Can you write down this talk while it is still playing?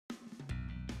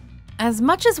As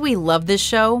much as we love this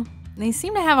show, they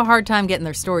seem to have a hard time getting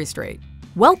their story straight.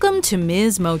 Welcome to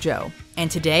MsMojo,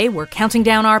 and today we're counting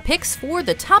down our picks for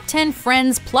the top 10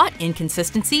 Friends plot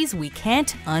inconsistencies we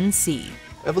can't unsee.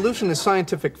 Evolution is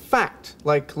scientific fact,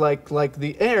 like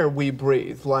the air we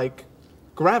breathe, like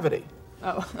gravity.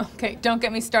 Oh, okay, don't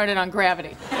get me started on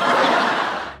gravity.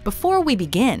 Before we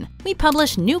begin, we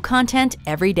publish new content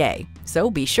every day, so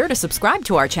be sure to subscribe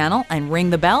to our channel and ring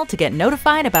the bell to get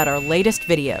notified about our latest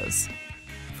videos.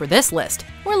 For this list,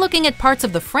 we're looking at parts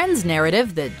of the Friends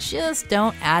narrative that just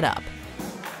don't add up.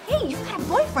 Hey, you got a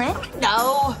boyfriend?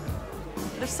 No.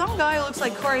 If some guy who looks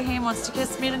like Corey Haim wants to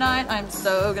kiss me tonight, I'm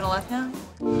so gonna let him.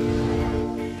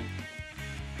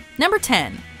 Number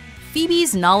 10.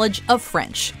 Phoebe's knowledge of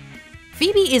French.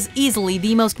 Phoebe is easily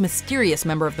the most mysterious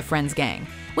member of the Friends gang,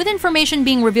 with information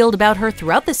being revealed about her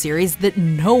throughout the series that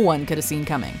no one could have seen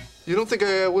coming. You don't think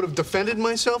I would have defended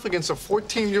myself against a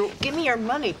 14-year-old? Give me your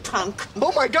money, punk.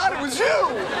 Oh my God, it was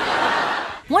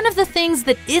you! One of the things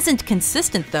that isn't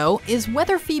consistent, though, is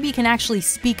whether Phoebe can actually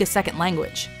speak a second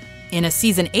language. In a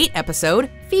Season 8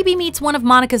 episode, Phoebe meets one of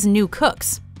Monica's new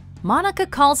cooks. Monica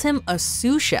calls him a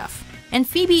sous chef, and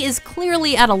Phoebe is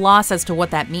clearly at a loss as to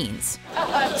what that means.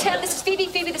 Tim, this is Phoebe.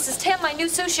 Phoebe, this is Tim, my new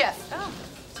sous chef. Oh,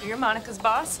 so you're Monica's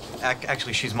boss?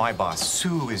 Actually, she's my boss.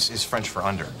 Sue is French for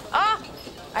under. Ah,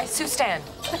 I sous stand.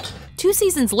 2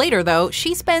 seasons later, though,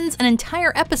 she spends an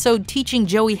entire episode teaching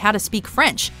Joey how to speak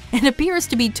French and appears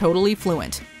to be totally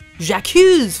fluent.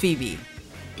 J'accuse Phoebe.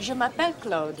 Je m'appelle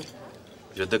Claude.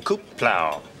 Je découpe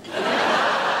plow.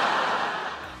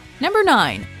 Number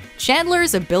 9.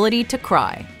 Chandler's ability to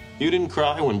cry. You didn't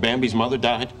cry when Bambi's mother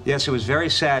died? Yes, it was very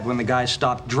sad when the guy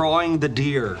stopped drawing the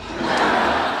deer.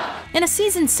 In a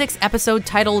Season 6 episode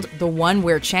titled The One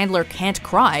Where Chandler Can't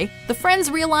Cry, the Friends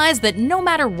realize that no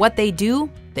matter what they do,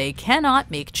 they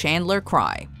cannot make Chandler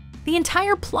cry. The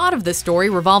entire plot of this story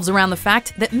revolves around the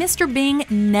fact that Mr. Bing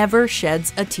never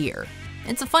sheds a tear.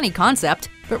 It's a funny concept,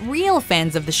 but real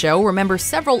fans of the show remember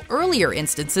several earlier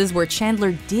instances where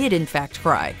Chandler did in fact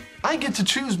cry. I get to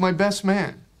choose my best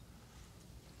man.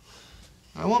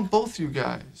 I want both you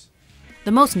guys.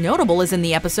 The most notable is in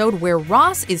the episode where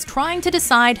Ross is trying to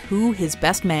decide who his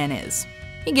best man is.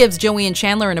 He gives Joey and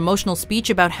Chandler an emotional speech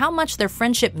about how much their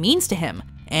friendship means to him,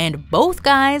 and both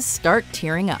guys start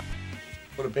tearing up.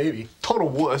 What a baby. Total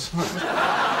wuss.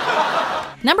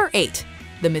 Number 8.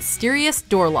 The mysterious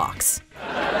door locks.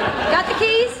 Got the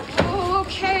keys? Oh,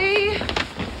 okay.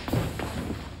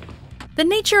 The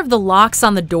nature of the locks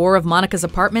on the door of Monica's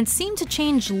apartment seem to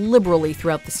change liberally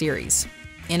throughout the series.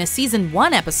 In a Season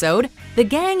 1 episode, the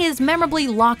gang is memorably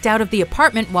locked out of the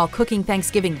apartment while cooking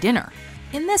Thanksgiving dinner.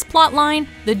 In this plotline,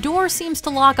 the door seems to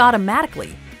lock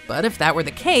automatically. But if that were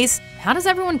the case, how does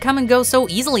everyone come and go so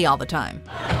easily all the time?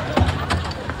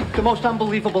 The most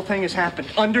unbelievable thing has happened.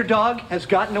 Underdog has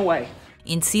gotten away.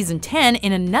 In Season 10,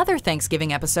 in another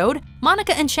Thanksgiving episode,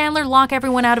 Monica and Chandler lock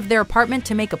everyone out of their apartment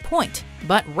to make a point,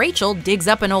 but Rachel digs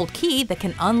up an old key that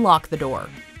can unlock the door.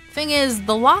 Thing is,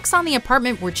 the locks on the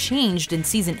apartment were changed in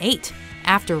Season 8,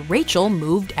 after Rachel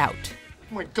moved out.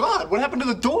 Oh my God, what happened to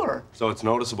the door? So it's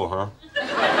noticeable, huh?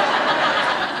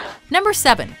 Number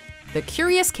 7. The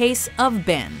Curious Case of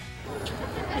Ben.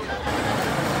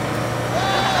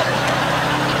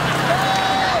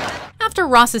 After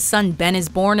Ross's son Ben is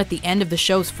born at the end of the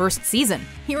show's first season,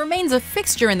 he remains a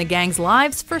fixture in the gang's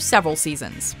lives for several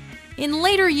seasons. In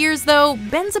later years, though,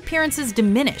 Ben's appearances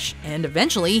diminish, and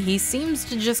eventually he seems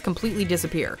to just completely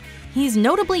disappear. He's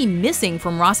notably missing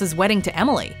from Ross's wedding to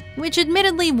Emily, which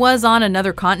admittedly was on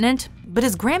another continent, but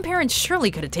his grandparents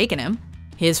surely could have taken him.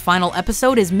 His final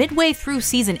episode is midway through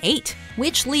Season 8,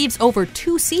 which leaves over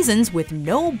 2 seasons with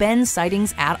no Ben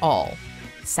sightings at all.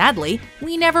 Sadly,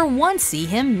 we never once see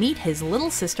him meet his little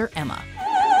sister Emma.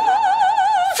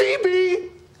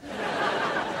 Phoebe!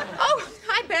 Oh,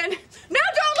 hi, Ben. No,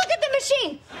 don't look at the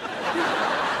machine.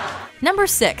 Number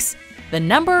 6. The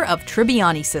number of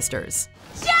Tribbiani sisters.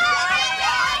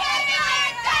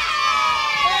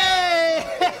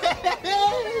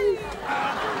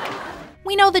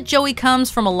 We know that Joey comes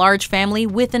from a large family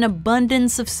with an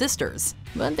abundance of sisters,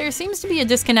 but there seems to be a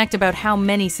disconnect about how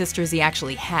many sisters he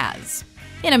actually has.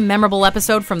 In a memorable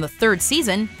episode from the 3rd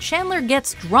season, Chandler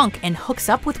gets drunk and hooks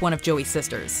up with one of Joey's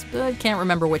sisters, but can't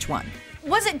remember which one.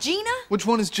 Was it Gina? Which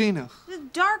one is Gina? The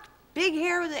dark, big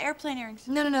hair with the airplane earrings.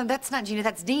 No, that's not Gina,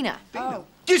 that's Dina. Oh.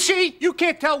 You see? You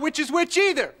can't tell which is which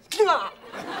either.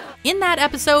 In that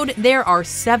episode, there are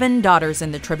 7 daughters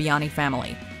in the Tribbiani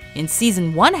family. In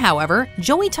Season 1, however,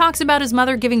 Joey talks about his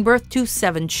mother giving birth to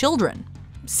 7 children.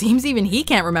 Seems even he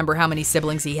can't remember how many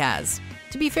siblings he has.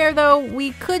 To be fair though,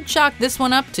 we could chalk this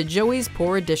one up to Joey's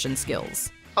poor addition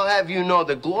skills. I'll have you know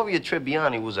that Gloria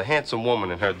Tribbiani was a handsome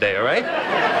woman in her day, all right?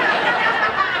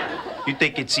 You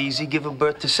think it's easy giving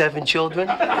birth to 7 children?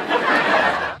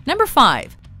 Number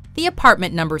 5. The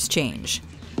apartment numbers change.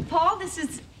 Paul, this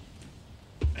is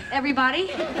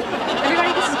everybody.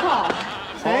 Everybody, this is Paul.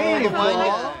 Hey,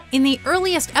 Paul. In the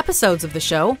earliest episodes of the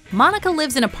show, Monica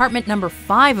lives in apartment number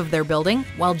 5 of their building,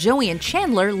 while Joey and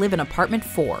Chandler live in apartment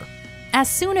 4. As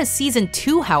soon as season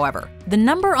 2, however, the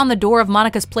number on the door of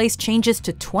Monica's place changes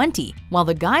to 20, while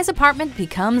the guy's apartment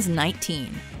becomes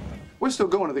 19. We're still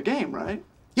going to the game, right?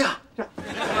 Yeah.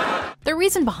 The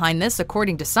reason behind this,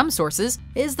 according to some sources,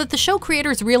 is that the show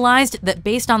creators realized that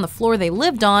based on the floor they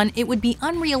lived on, it would be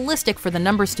unrealistic for the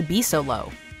numbers to be so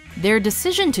low. Their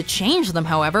decision to change them,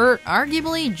 however,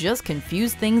 arguably just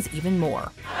confused things even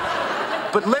more.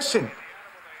 But listen,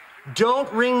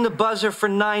 don't ring the buzzer for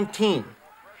 19.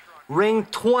 Ring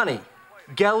 20.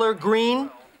 Geller Green,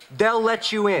 they'll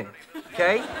let you in,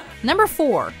 okay? Number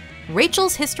 4.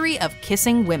 Rachel's history of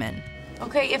kissing women.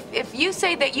 Okay, if you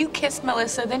say that you kissed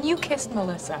Melissa, then you kissed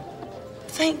Melissa.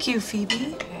 Thank you,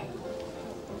 Phoebe. Okay.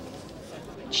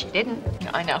 She didn't.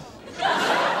 I know.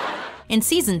 In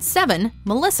season 7,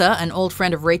 Melissa, an old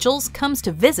friend of Rachel's, comes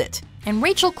to visit, and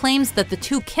Rachel claims that the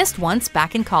two kissed once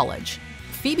back in college.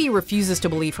 Phoebe refuses to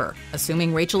believe her,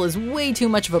 assuming Rachel is way too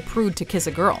much of a prude to kiss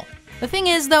a girl. The thing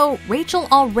is, though, Rachel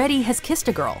already has kissed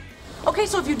a girl. Okay,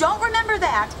 so if you don't remember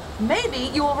that,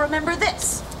 maybe you will remember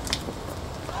this.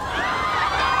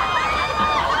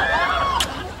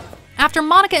 After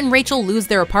Monica and Rachel lose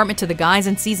their apartment to the guys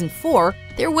in season 4,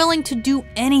 they're willing to do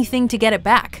anything to get it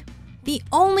back. The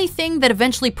only thing that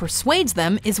eventually persuades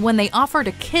them is when they offer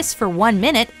to kiss for 1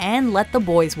 minute and let the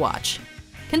boys watch.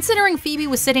 Considering Phoebe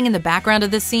was sitting in the background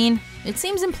of this scene, it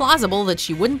seems implausible that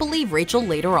she wouldn't believe Rachel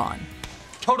later on.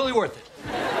 Totally worth it.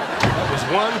 That was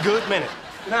 1 good minute.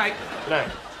 Good night. Good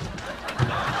night.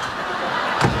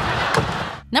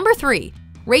 Number 3.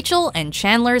 Rachel and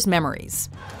Chandler's memories.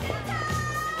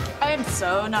 I am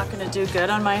so not going to do good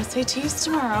on my SATs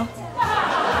tomorrow.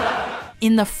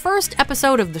 In the first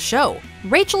episode of the show,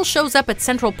 Rachel shows up at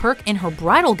Central Perk in her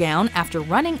bridal gown after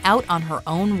running out on her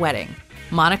own wedding.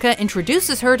 Monica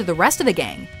introduces her to the rest of the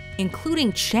gang,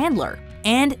 including Chandler,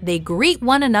 and they greet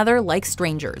one another like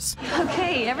strangers.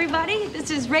 Okay, everybody,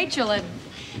 this is Rachel,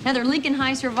 another Lincoln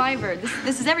High survivor.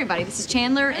 This is everybody. This is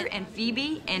Chandler and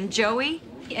Phoebe and Joey.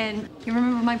 And you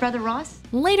remember my brother Ross?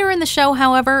 Later in the show,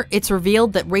 however, it's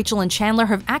revealed that Rachel and Chandler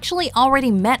have actually already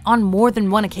met on more than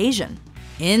one occasion.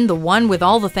 In the one with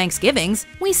all the Thanksgivings,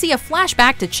 we see a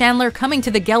flashback to Chandler coming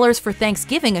to the Gellers for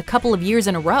Thanksgiving a couple of years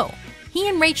in a row. He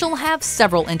and Rachel have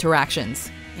several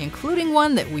interactions, including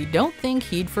one that we don't think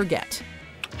he'd forget.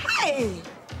 Hey!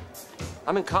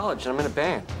 I'm in college and I'm in a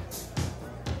band.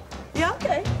 Yeah,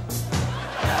 okay.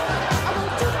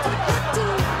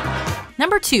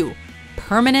 Number 2.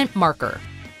 Permanent marker.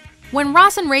 When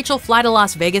Ross and Rachel fly to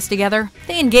Las Vegas together,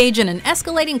 they engage in an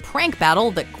escalating prank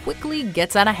battle that quickly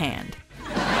gets out of hand.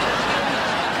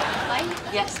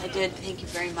 Yes, I did. Thank you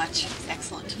very much.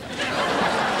 Excellent.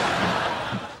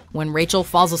 When Rachel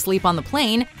falls asleep on the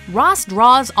plane, Ross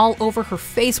draws all over her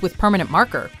face with permanent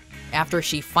marker. After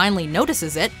she finally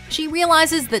notices it, she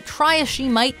realizes that try as she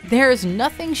might, there's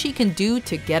nothing she can do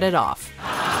to get it off.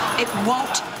 It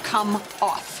won't come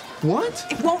off. What?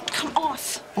 It won't come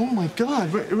off. Oh my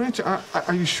God, Rachel,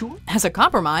 are you sure? As a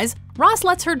compromise, Ross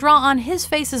lets her draw on his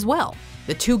face as well.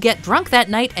 The two get drunk that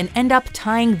night and end up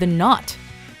tying the knot.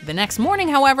 The next morning,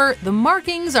 however, the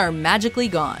markings are magically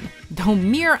gone, though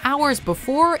mere hours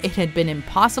before it had been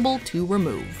impossible to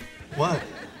remove. What?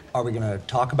 Are we gonna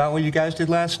talk about what you guys did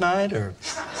last night, or?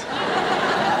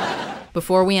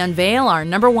 Before we unveil our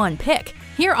number 1 pick,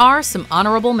 here are some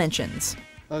honorable mentions.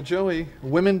 Joey,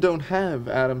 women don't have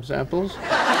Adam's apples.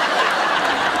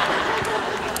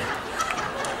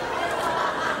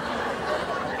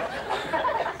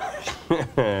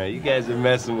 You guys are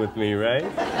messing with me, right?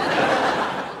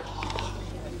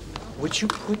 Would you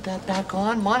put that back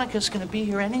on? Monica's gonna be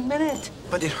here any minute.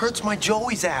 But it hurts my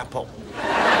Joey's apple.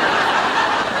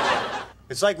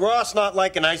 It's like Ross not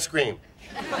liking ice cream.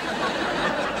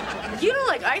 You don't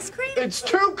like ice cream? It's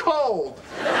too cold.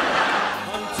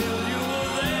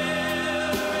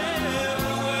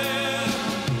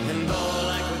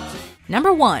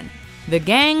 Number 1. The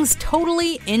gang's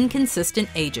totally inconsistent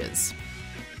ages.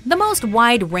 The most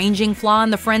wide-ranging flaw in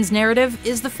the Friends narrative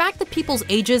is the fact that people's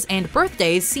ages and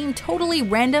birthdays seem totally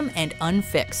random and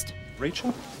unfixed.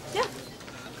 Rachel? Yeah.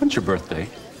 When's your birthday?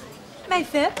 May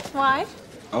 5th. Why?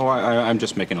 Oh, I'm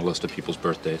just making a list of people's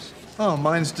birthdays. Oh,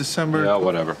 mine's December. Yeah,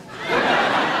 whatever.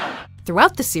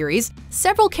 Throughout the series,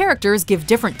 several characters give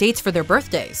different dates for their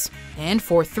birthdays. And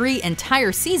for 3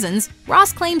 entire seasons,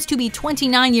 Ross claims to be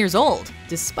 29 years old,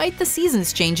 despite the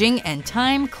seasons changing and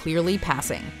time clearly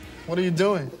passing. What are you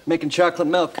doing? Making chocolate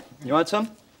milk. You want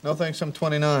some? No thanks, I'm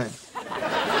 29.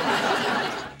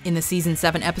 In the season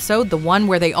 7 episode, the one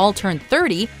where they all turn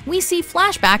 30, we see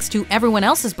flashbacks to everyone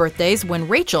else's birthdays when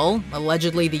Rachel,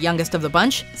 allegedly the youngest of the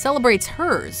bunch, celebrates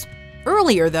hers.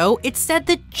 Earlier, though, it's said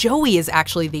that Joey is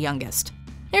actually the youngest.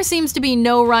 There seems to be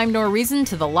no rhyme nor reason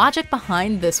to the logic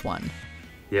behind this one.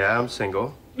 Yeah, I'm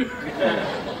single.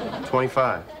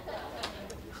 25.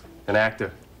 An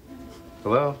actor.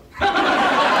 Hello?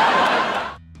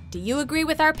 Do you agree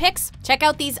with our picks? Check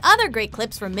out these other great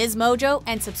clips from MsMojo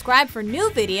and subscribe for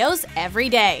new videos every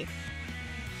day.